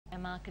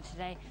market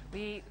today.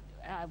 We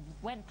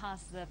went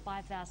past the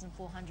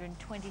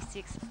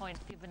 5,426-point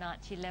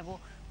Fibonacci level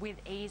with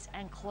ease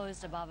and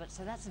closed above it.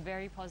 So that's a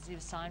very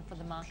positive sign for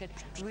the market.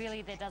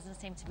 Really, there doesn't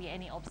seem to be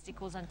any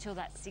obstacles until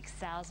that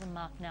 6,000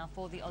 mark now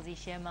for the Aussie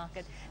share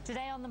market.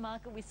 Today on the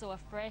market, we saw a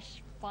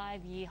fresh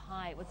 5-year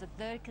high. It was the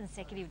third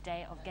consecutive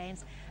day of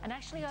gains. And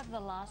actually, over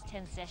the last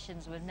 10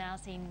 sessions, we've now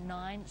seen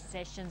 9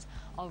 sessions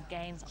of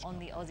gains on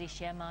the Aussie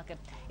share market.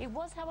 It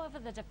was, however,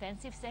 the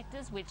defensive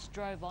sectors which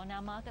drove on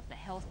our market. The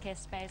healthcare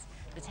space,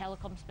 the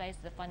telecom space,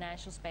 the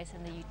financial space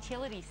and the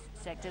utility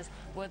sectors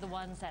were the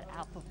ones that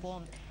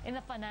outperformed. In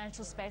the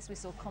financial space, we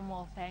saw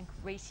Commonwealth Bank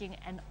reaching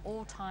an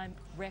all-time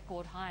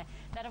record high.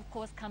 That, of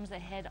course, comes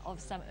ahead of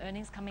some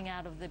earnings coming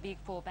out of the big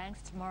 4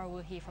 banks. Tomorrow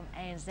we'll hear from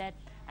ANZ,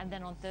 and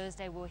then on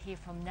Thursday we'll hear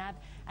from NAB.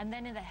 And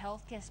then in the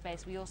healthcare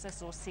space, we also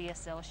saw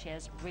CSL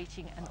shares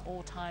reaching an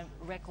all-time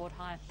record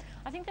high.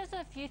 I think there's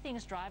a few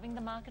things driving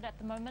the market at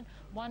the moment.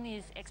 One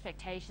is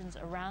expectations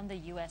around the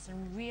US,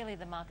 and really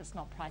the market's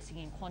not pricing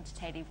in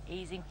quantitative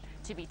easing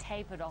to be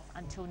tapered off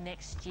until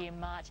next year,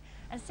 March.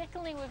 And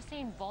secondly, we've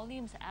seen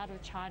volumes out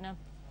of China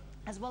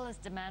as well as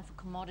demand for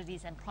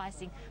commodities and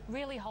pricing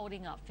really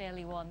holding up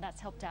fairly well, and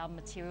that's helped our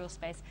material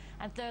space.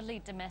 And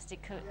thirdly,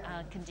 domestic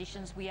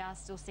conditions, we are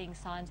still seeing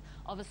signs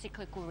of a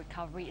cyclical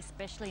recovery,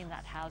 especially in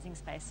that housing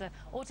space. So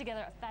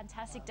altogether, a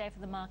fantastic day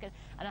for the market,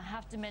 and I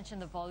have to mention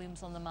the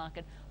volumes on the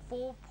market.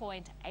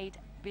 $4.8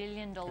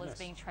 billion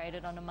being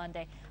traded on a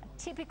Monday. A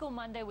typical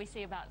Monday, we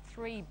see about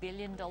 $3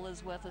 billion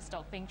worth of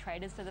stock being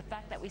traded. So the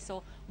fact that we saw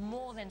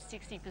more than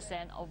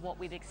 60% of what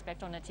we'd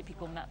expect on a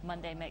typical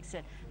Monday makes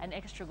it an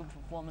extra good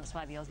performance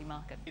by the Aussie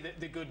market.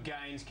 The good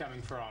gains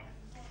coming from?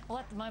 Well,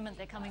 at the moment,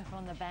 they're coming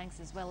from the banks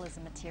as well as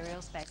the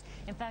material space.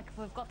 In fact,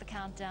 we've got the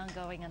countdown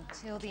going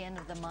until the end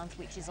of the month,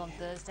 which is on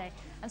Thursday.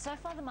 And so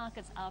far, the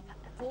market's up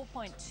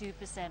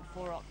 4.2%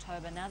 for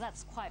October. Now,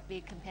 that's quite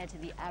big compared to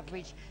the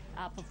average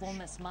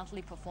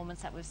monthly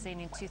performance that we've seen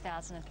in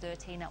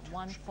 2013 at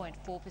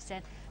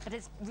 1.4%. But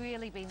it's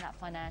really been that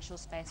financial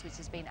space which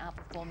has been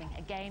outperforming.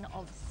 A gain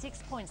of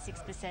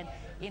 6.6%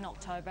 in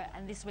October.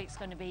 And this week's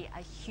going to be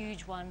a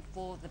huge one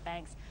for the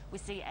banks. We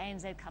see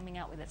ANZ coming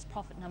out with its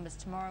profit numbers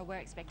tomorrow. We're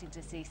expecting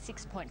to see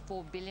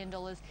 $6.4 billion.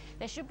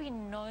 There should be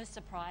no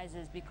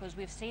surprises because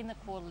we've seen the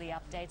quarterly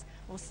updates.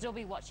 We'll still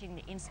be watching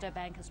the Insto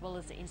Bank as well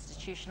as the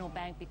institutional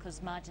bank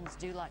because margins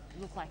do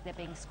look like they're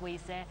being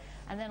squeezed there.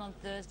 And then on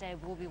Thursday,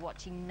 we'll be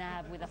watching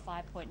NAB with a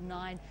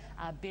 $5.9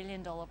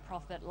 billion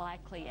profit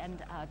likely.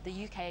 And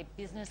the UK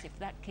business, if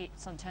that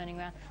keeps on turning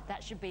around,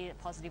 that should be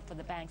positive for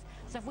the banks.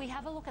 So if we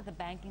have a look at the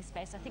banking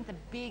space, I think the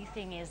big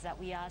thing is that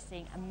we are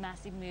seeing a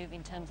massive move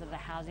in terms of the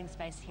housing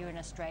space here in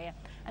Australia.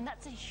 And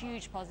that's a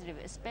huge positive,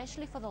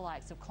 especially for the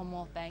likes of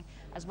Commonwealth Bank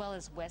as well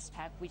as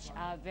Westpac, which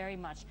are very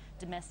much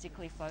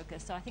domestically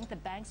focused. So I think the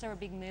banks are a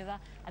big mover,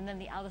 and then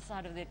the other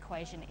side of the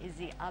equation is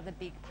the other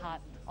big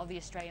part of the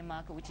Australian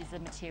market, which is the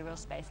material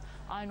space.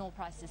 Iron ore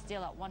prices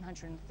still at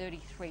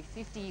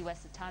 $133.50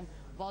 US a tonne.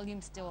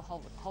 Volume still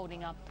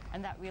holding up,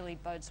 and that really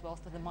bodes well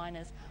for the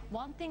miners.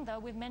 One thing though,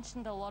 we've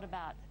mentioned a lot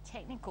about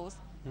technicals,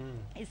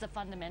 is the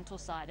fundamental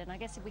side. And I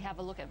guess if we have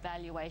a look at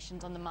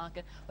valuations on the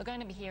market, we're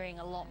going to be hearing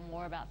a lot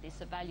more about this.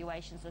 The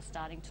valuations are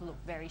starting to look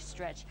very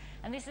stretched.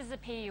 And this is the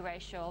PE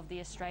ratio of the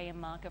Australian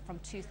market from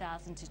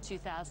 2000 to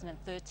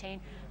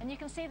 2013. And you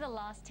can see the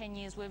last 10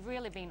 years we've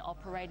really been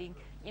operating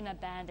in a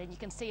band, and you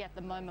can see at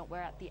the moment we're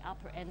at the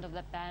upper end of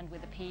that band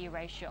with a PE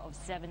ratio of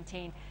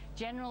 17.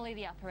 Generally,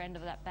 the upper end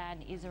of that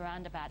band is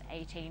around about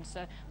 18.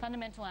 So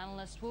fundamental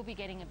analysts will be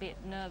getting a bit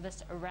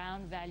nervous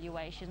around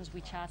valuations,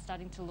 which are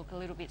starting to look a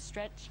little bit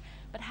stretched.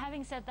 But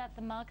having said that,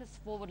 the market's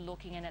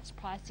forward-looking and it's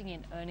pricing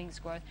in earnings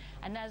growth.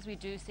 And as we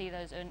do see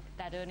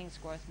that earnings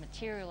growth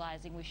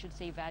materialising, we should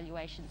see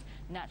valuations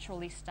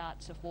naturally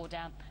start to fall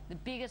down. The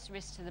biggest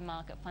risk to the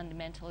market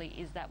fundamentally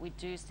is that we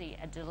do see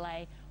a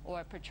delay or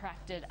a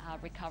protracted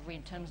recovery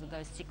in terms of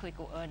those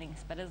cyclical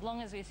earnings. But as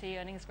long as we see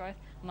earnings growth,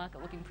 the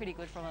market looking pretty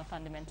good from a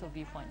fundamental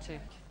viewpoint too.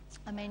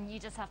 I mean, you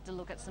just have to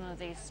look at some of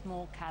these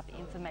small cap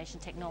information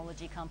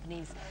technology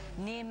companies.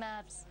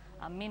 Nearmaps,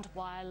 Mint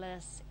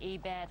Wireless,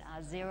 eBet,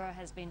 Xero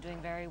has been doing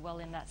very well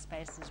in that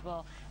space as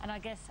well. And I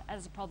guess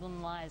as the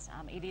problem lies,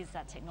 it is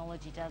that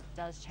technology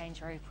does change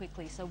very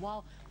quickly. So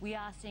while we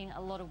are seeing a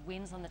lot of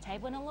wins on the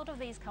table, and a lot of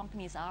these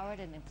companies are at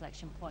an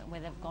inflection point where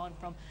they've gone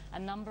from a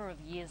number of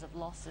years of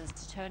losses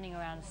to turning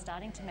around and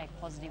starting to make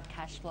positive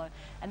cash flow.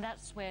 And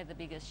that's where the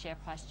biggest share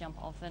price jump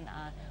often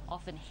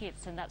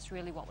hits, and that's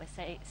really what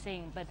we're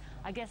seeing. But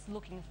I guess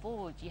looking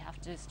forward, you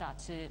have to start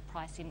to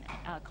price in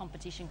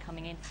competition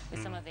coming in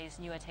with some of these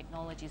newer technologies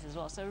as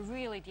well. So a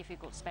really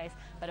difficult space,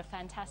 but a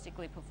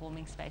fantastically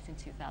performing space in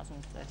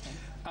 2013.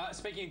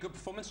 Speaking of good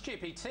performance,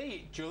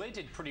 GPT, Julie,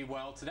 did pretty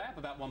well today, up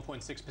about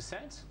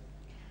 1.6%.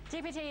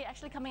 GPT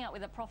actually coming out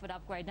with a profit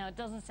upgrade. Now, it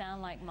doesn't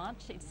sound like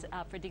much. It's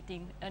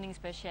predicting earnings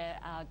per share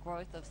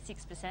growth of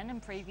 6%, and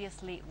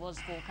previously it was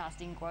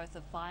forecasting growth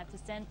of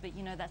 5%, but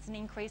you know, that's an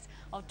increase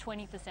of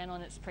 20%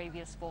 on its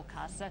previous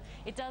forecast. So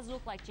it does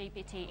look like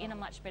GPT in a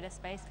much better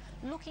space.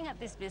 Looking at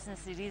this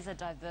business, it is a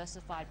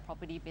diversified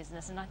property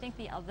business, and I think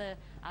the other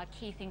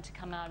key thing to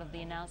come out of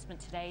the announcement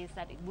today is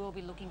that it will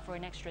be looking for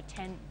an extra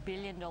 $10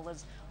 billion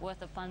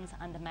worth of funds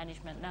under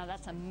management. Now,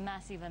 that's a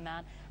massive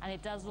amount, and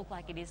it does look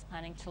like it is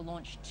planning to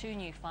launch 2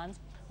 new funds.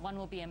 One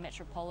will be a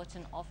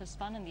metropolitan office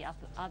fund, and the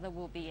other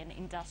will be an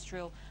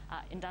industrial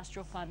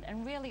fund.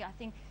 And really, I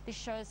think this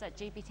shows that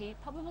GPT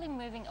probably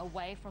moving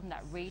away from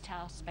that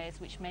retail space,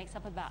 which makes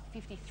up about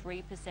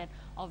 53%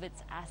 of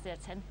its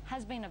assets, and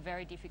has been a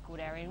very difficult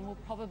area and will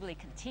probably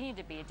continue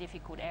to be a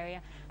difficult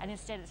area. And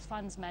instead, its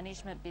funds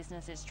management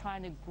business is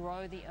trying to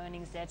grow the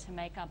earnings there to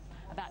make up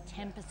about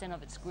 10%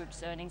 of its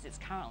group's earnings. It's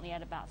currently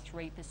at about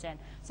 3%.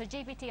 So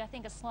GPT, I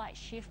think, a slight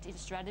shift in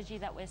strategy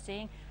that we're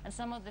seeing, and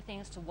some of the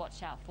things to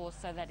watch out for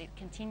so that it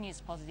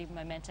continues positive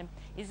momentum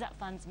is that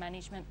funds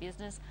management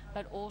business,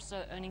 but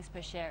also earnings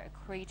per share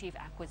accretive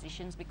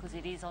acquisitions, because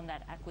it is on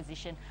that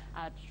acquisition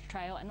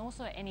trail, and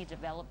also any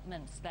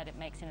developments that it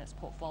makes in its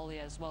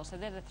portfolio as well. So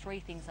they're the 3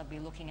 things I'll be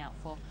looking out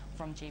for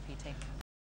from GPT.